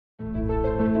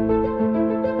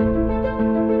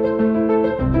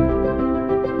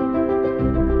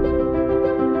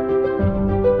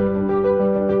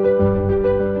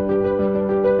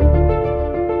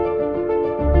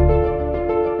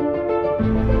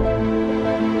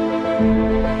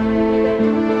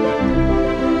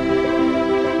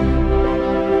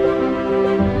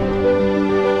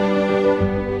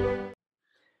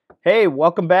Hey,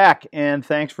 welcome back, and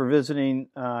thanks for visiting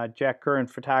Jack Curran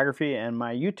Photography and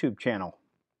my YouTube channel.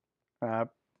 Uh,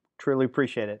 Truly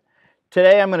appreciate it.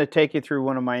 Today I'm going to take you through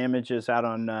one of my images out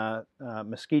on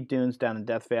Mesquite Dunes down in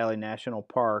Death Valley National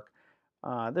Park.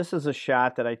 This is a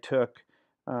shot that I took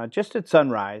just at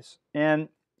sunrise, and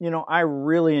I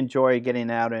really enjoy getting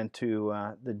out into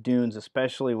the dunes,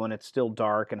 especially when it's still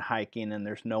dark and hiking and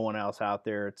there's no one else out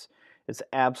there. It's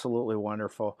absolutely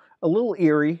wonderful. A little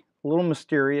eerie, a little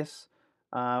mysterious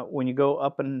when you go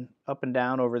up and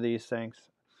down over these things.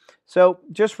 So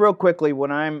just real quickly,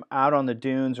 when I'm out on the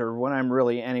dunes or when I'm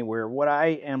really anywhere, what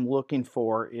I am looking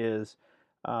for is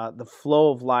the flow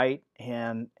of light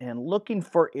and looking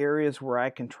for areas where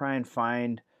I can try and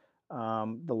find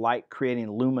the light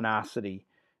creating luminosity,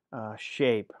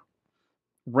 shape,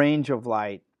 range of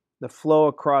light, the flow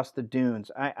across the dunes.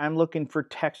 I'm looking for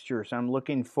textures. I'm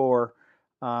looking for,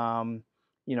 are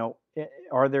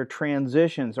there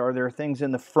transitions? Are there things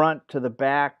in the front to the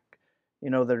back,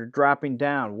 that are dropping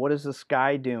down? What is the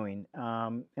sky doing?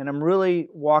 And I'm really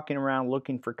walking around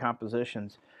looking for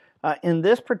compositions. In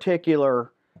this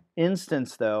particular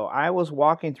instance, though, I was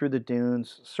walking through the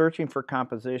dunes searching for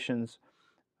compositions,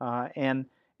 and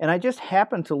I just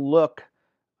happened to look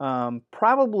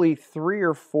probably 3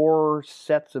 or 4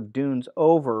 sets of dunes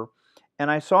over,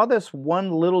 and I saw this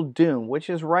one little dune, which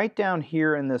is right down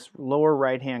here in this lower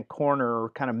right-hand corner, or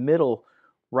kind of middle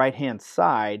right-hand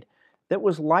side, that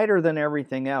was lighter than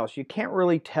everything else. You can't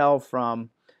really tell from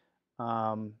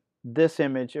this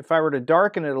image. If I were to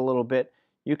darken it a little bit,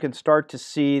 you can start to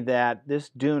see that this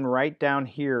dune right down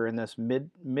here in this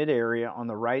mid area on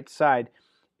the right side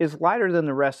is lighter than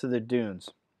the rest of the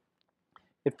dunes.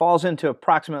 It falls into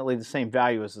approximately the same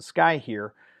value as the sky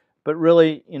here, but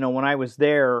really, when I was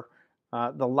there,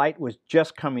 the light was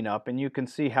just coming up, and you can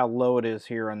see how low it is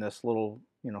here on this little,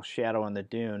 shadow on the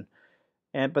dune.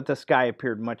 But the sky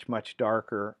appeared much, much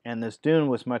darker, and this dune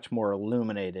was much more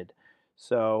illuminated.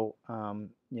 So,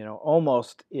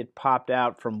 almost it popped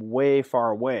out from way far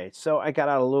away. So I got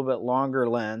out a little bit longer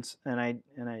lens, and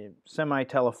I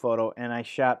semi-telephoto, and I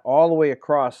shot all the way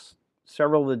across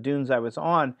several of the dunes I was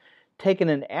on, taking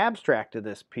an abstract of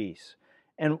this piece.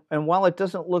 And while it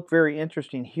doesn't look very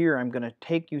interesting here, I'm going to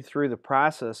take you through the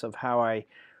process of how I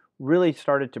really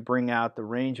started to bring out the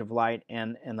range of light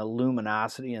and the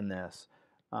luminosity in this.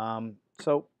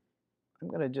 So I'm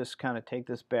going to just kind of take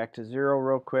this back to 0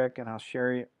 real quick, and I'll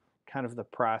share you kind of the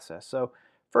process. So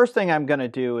first thing I'm going to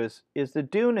do is the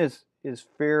dune is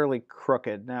fairly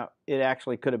crooked. Now, it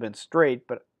actually could have been straight,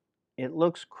 but it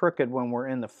looks crooked when we're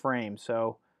in the frame.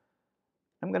 So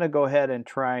I'm going to go ahead and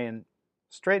try and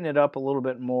straighten it up a little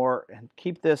bit more and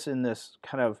keep this in this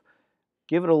kind of,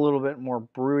 give it a little bit more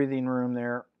breathing room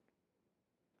there.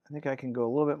 I think I can go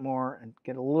a little bit more and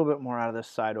get a little bit more out of this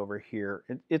side over here.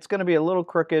 It's going to be a little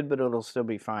crooked, but it'll still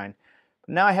be fine.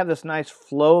 But now I have this nice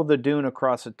flow of the dune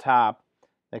across the top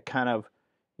that kind of,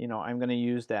 I'm going to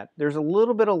use that. There's a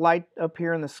little bit of light up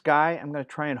here in the sky. I'm going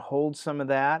to try and hold some of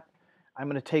that. I'm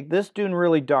going to take this dune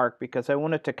really dark because I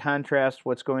want it to contrast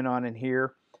what's going on in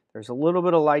here. There's a little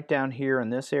bit of light down here in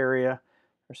this area.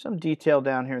 There's some detail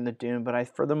down here in the dune,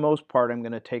 but for the most part, I'm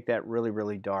going to take that really,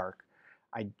 really dark.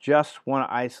 I just want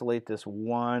to isolate this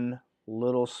one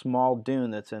little small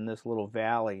dune that's in this little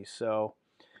valley. So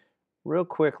real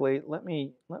quickly, let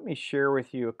me share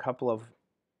with you a couple of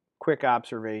quick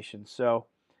observations. So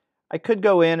I could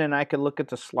go in and I could look at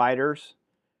the sliders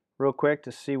real quick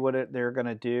to see what they're going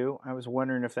to do. I was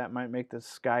wondering if that might make the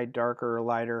sky darker or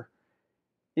lighter.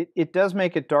 It does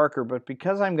make it darker, but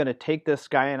because I'm going to take this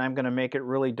sky and I'm going to make it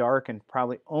really dark and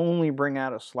probably only bring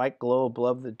out a slight glow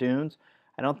above the dunes,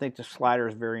 I don't think the slider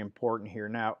is very important here.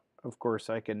 Now, of course,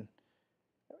 I don't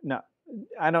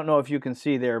know if you can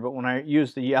see there, but when I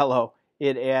use the yellow,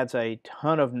 it adds a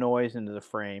ton of noise into the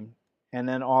frame. And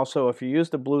then also, if you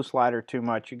use the blue slider too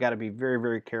much, you got to be very,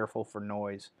 very careful for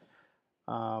noise.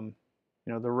 The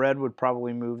red would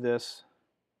probably move this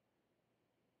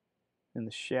in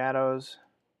the shadows.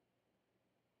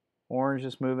 Orange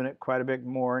is moving it quite a bit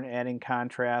more and adding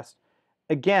contrast.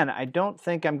 Again, I don't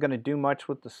think I'm going to do much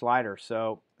with the slider,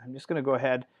 so I'm just going to go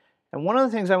ahead. And one of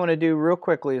the things I want to do real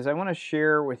quickly is I want to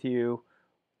share with you,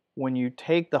 when you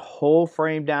take the whole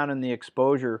frame down in the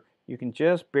exposure, you can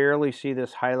just barely see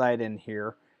this highlight in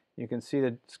here. You can see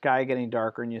the sky getting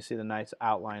darker, and you see the nice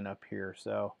outline up here.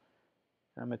 So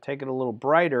I'm going to take it a little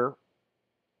brighter,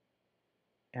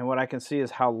 and what I can see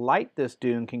is how light this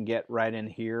dune can get right in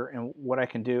here, and what I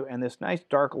can do, and this nice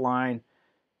dark line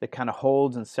that kind of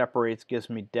holds and separates gives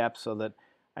me depth, so that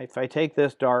if I take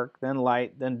this dark, then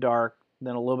light, then dark,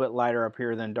 then a little bit lighter up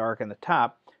here, then dark in the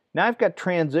top, now I've got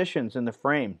transitions in the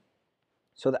frame.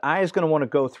 So the eye is going to want to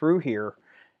go through here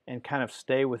and kind of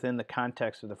stay within the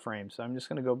context of the frame. So I'm just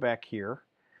going to go back here.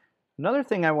 Another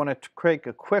thing I want to take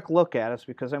a quick look at is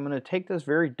because I'm going to take this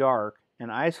very dark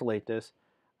and isolate this.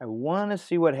 I want to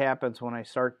see what happens when I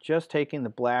start just taking the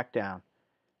black down.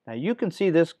 Now you can see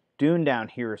this dune down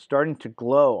here is starting to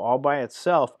glow all by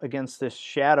itself against this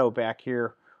shadow back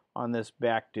here on this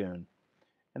back dune.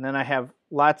 And then I have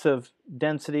lots of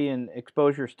density and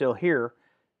exposure still here.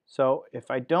 So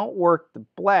if I don't work the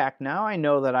black, now I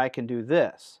know that I can do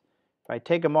this. If I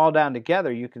take them all down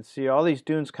together, you can see all these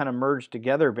dunes kind of merge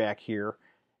together back here,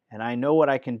 and I know what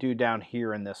I can do down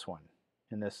here in this one,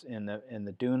 in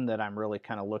the dune that I'm really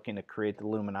kind of looking to create the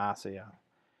luminosity on.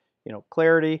 You know,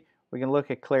 clarity, we can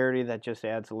look at clarity. That just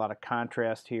adds a lot of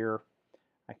contrast here.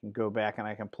 I can go back and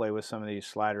I can play with some of these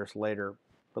sliders later.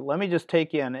 But let me just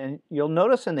take you in, and you'll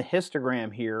notice in the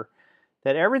histogram here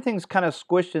that everything's kind of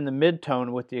squished in the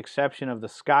mid-tone with the exception of the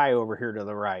sky over here to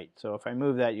the right. So if I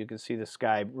move that, you can see the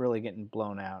sky really getting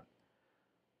blown out.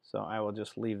 So I will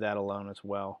just leave that alone as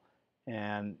well.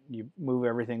 And you move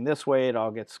everything this way, it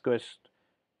all gets squished,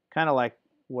 kind of like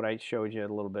what I showed you a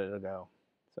little bit ago.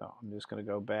 So I'm just going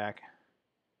to go back.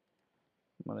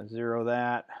 I'm going to zero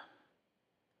that.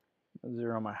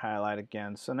 Zero my highlight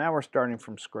again. So now we're starting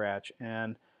from scratch,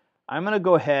 and I'm going to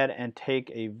go ahead and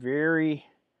take a very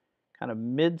kind of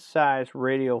mid-size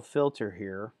radial filter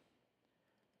here.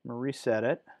 I'm going to reset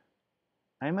it.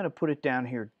 I'm going to put it down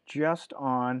here just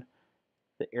on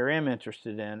the area I'm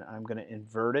interested in. I'm going to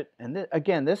invert it, and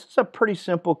again, this is a pretty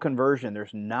simple conversion.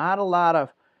 There's not a lot of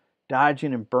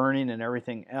dodging and burning and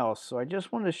everything else. So I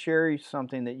just wanted to share you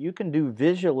something that you can do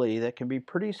visually that can be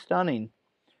pretty stunning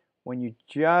when you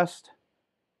just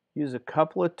use a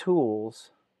couple of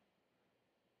tools.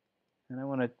 And I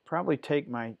want to probably take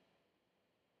my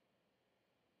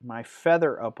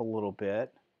feather up a little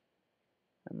bit.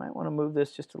 I might want to move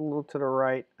this just a little to the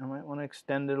right. I might want to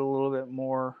extend it a little bit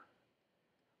more.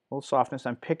 A little softness.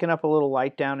 I'm picking up a little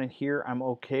light down in here. I'm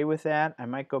okay with that. I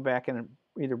might go back and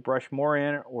either brush more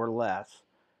in or less.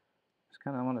 Just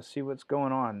kind of want to see what's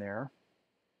going on there.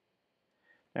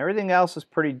 Everything else is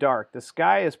pretty dark. The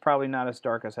sky is probably not as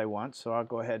dark as I want, so I'll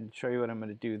go ahead and show you what I'm going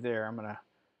to do there. I'm going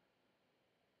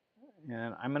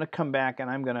to come back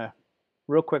and I'm going to,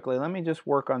 real quickly, let me just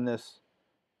work on this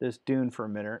dune for a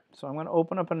minute. So I'm going to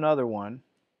open up another one.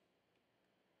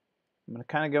 I'm going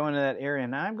to kind of go into that area.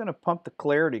 Now I'm going to pump the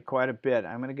clarity quite a bit.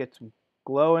 I'm going to get some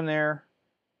glow in there.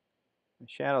 The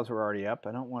shadows were already up.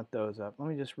 I don't want those up. Let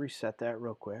me just reset that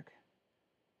real quick.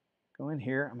 Go in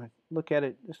here. I'm going to look at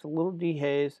it just a little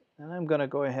dehaze, and I'm going to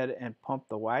go ahead and pump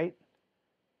the white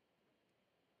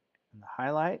and the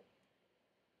highlight,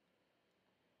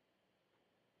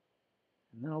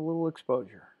 and then a little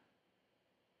exposure.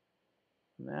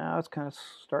 Now it's kind of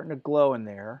starting to glow in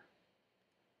there,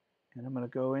 and I'm going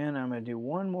to go in. I'm going to do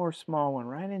one more small one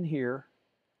right in here.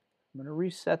 I'm going to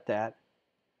reset that.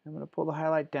 I'm going to pull the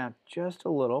highlight down just a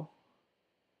little.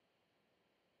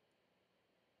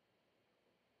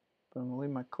 But I'm going to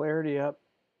leave my clarity up,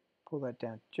 pull that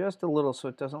down just a little so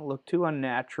it doesn't look too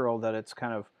unnatural that it's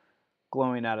kind of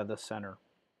glowing out of the center.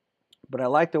 But I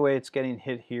like the way it's getting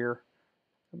hit here.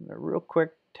 I'm going to real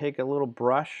quick take a little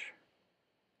brush,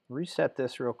 reset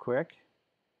this real quick,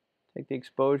 take the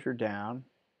exposure down,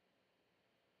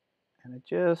 and I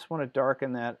just want to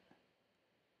darken that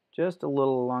just a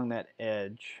little along that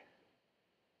edge.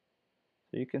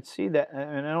 So you can see that,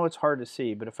 and I know it's hard to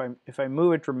see, but if I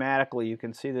move it dramatically, you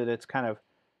can see that it's kind of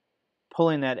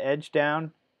pulling that edge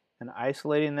down and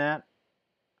isolating that.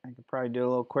 I could probably do a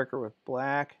little quicker with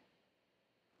black.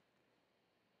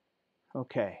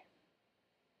 Okay.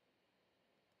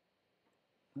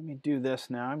 Let me do this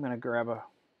now. I'm going to grab a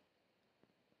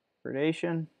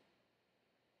gradation,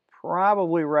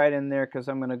 probably right in there because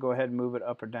I'm going to go ahead and move it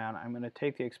up or down. I'm going to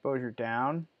take the exposure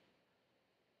down,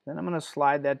 then I'm going to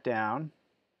slide that down.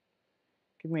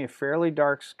 Give me a fairly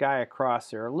dark sky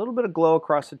across there, a little bit of glow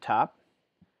across the top.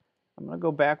 I'm going to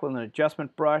go back with an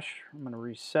adjustment brush. I'm going to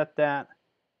reset that.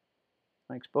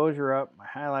 My exposure up, my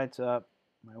highlights up,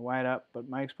 my white up, but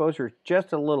my exposure is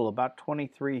just a little, about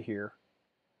 23 here.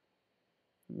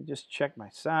 Let me just check my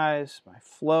size. My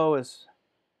flow is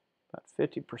about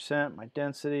 50%. My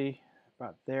density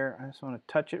about there. I just want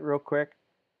to touch it real quick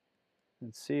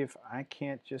and see if I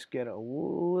can't just get a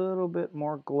little bit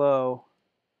more glow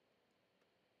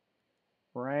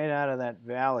right out of that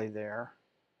valley there.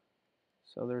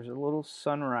 So there's a little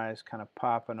sunrise kind of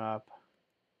popping up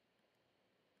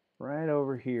right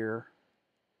over here.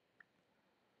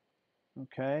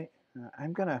 Okay,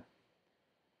 I'm gonna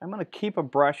keep a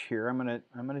brush here. I'm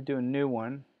gonna do a new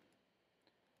one.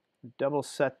 Double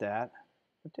set that.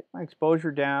 take my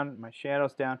exposure down, my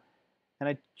shadows down, and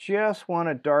I just want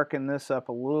to darken this up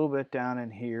a little bit down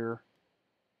in here.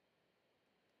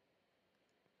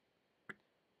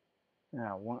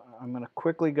 Now, I'm going to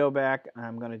quickly go back.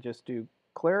 I'm going to just do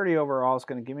clarity overall. It's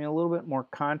going to give me a little bit more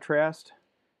contrast.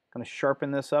 I'm going to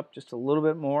sharpen this up just a little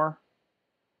bit more.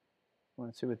 I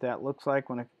want to see what that looks like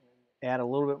when I add a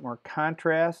little bit more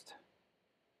contrast.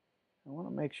 I want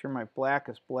to make sure my black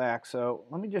is black, so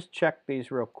let me just check these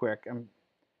real quick and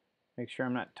make sure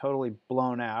I'm not totally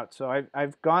blown out. So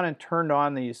I've gone and turned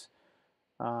on these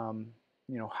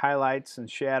highlights and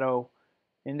shadow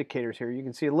indicators here. You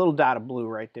can see a little dot of blue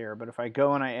right there, but if I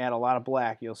go and I add a lot of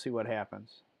black, you'll see what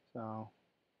happens. So,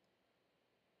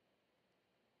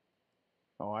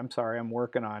 oh, I'm sorry, I'm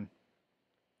working on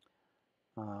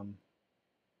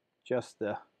just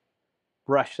the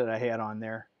brush that I had on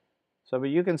there. So, but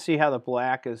you can see how the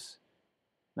black is.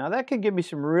 Now that can give me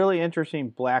some really interesting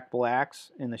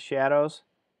blacks in the shadows.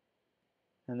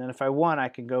 And then if I want, I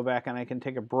can go back and I can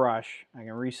take a brush. I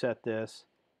can reset this,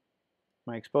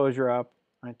 my exposure up.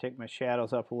 I take my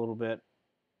shadows up a little bit,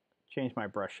 change my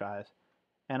brush size.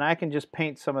 And I can just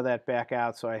paint some of that back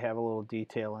out so I have a little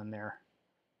detail in there,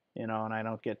 and I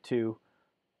don't get too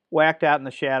whacked out in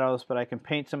the shadows, but I can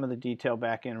paint some of the detail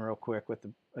back in real quick with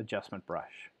the adjustment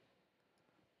brush.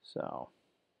 So,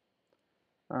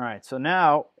 all right, so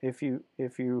now I'm going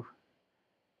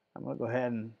to go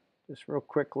ahead and just real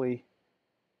quickly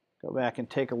go back and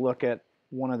take a look at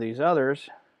one of these others,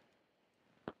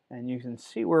 and you can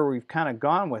see where we've kind of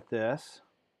gone with this.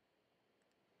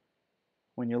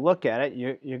 When you look at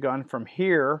it, you've gone from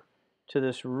here to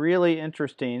this really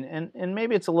interesting, and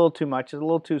maybe it's a little too much, it's a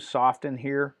little too soft in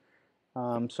here.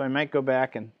 So I might go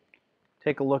back and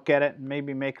take a look at it and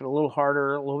maybe make it a little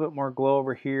harder, a little bit more glow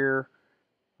over here.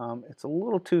 It's a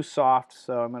little too soft,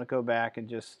 so I'm going to go back and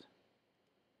just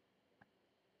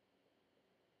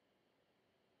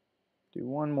do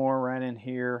one more right in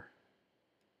here.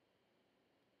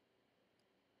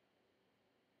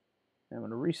 I'm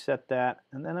going to reset that,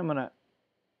 and then I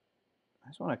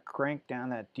just want to crank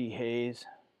down that dehaze,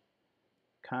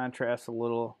 contrast a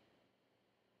little,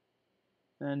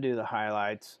 then do the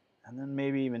highlights, and then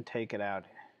maybe even take it out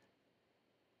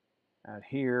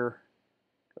here.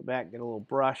 Go back, get a little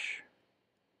brush,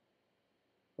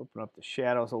 open up the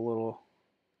shadows a little,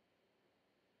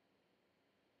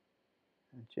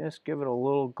 and just give it a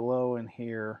little glow in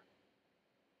here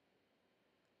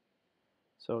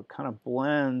so it kind of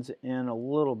blends in a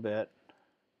little bit.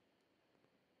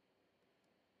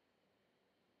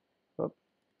 Oop.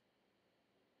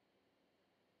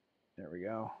 There we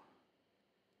go.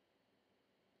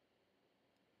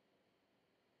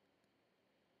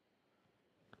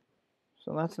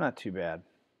 So that's not too bad.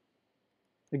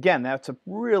 Again, that's a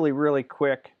really, really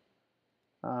quick.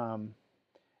 And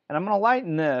I'm going to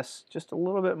lighten this just a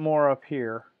little bit more up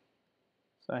here.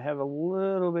 So I have a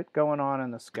little bit going on in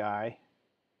the sky.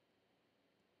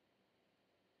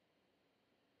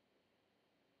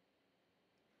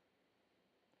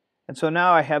 And so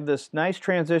now I have this nice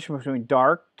transition between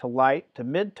dark to light to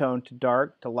mid-tone to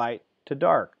dark to light to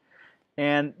dark.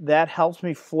 And that helps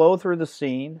me flow through the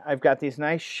scene. I've got these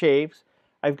nice shapes.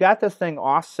 I've got this thing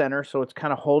off-center, so it's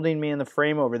kind of holding me in the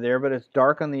frame over there, but it's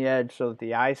dark on the edge so that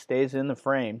the eye stays in the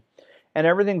frame. And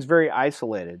everything's very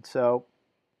isolated. So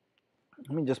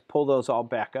let me just pull those all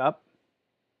back up.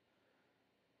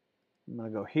 I'm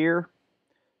going to go here.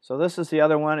 So this is the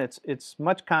other one. It's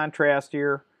much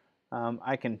contrastier.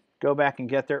 I can go back and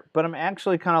get there, but I'm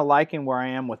actually kind of liking where I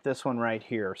am with this one right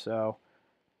here. So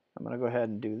I'm going to go ahead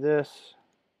and do this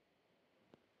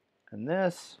and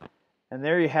this, and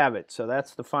there you have it. So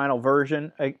that's the final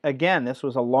version. Again, this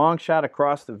was a long shot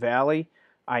across the valley.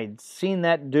 I'd seen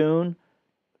that dune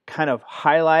kind of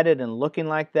highlighted and looking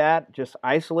like that, just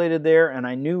isolated there, and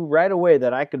I knew right away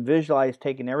that I could visualize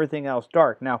taking everything else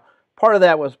dark. Now, part of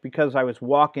that was because I was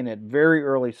walking at very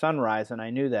early sunrise, and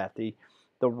I knew that. The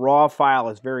raw file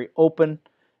is very open,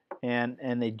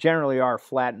 and they generally are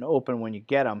flat and open when you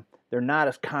get them. They're not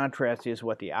as contrasty as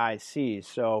what the eye sees.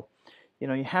 So,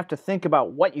 you have to think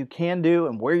about what you can do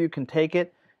and where you can take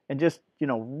it, and just,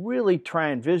 really try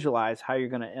and visualize how you're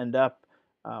going to end up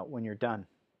when you're done.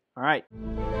 All right.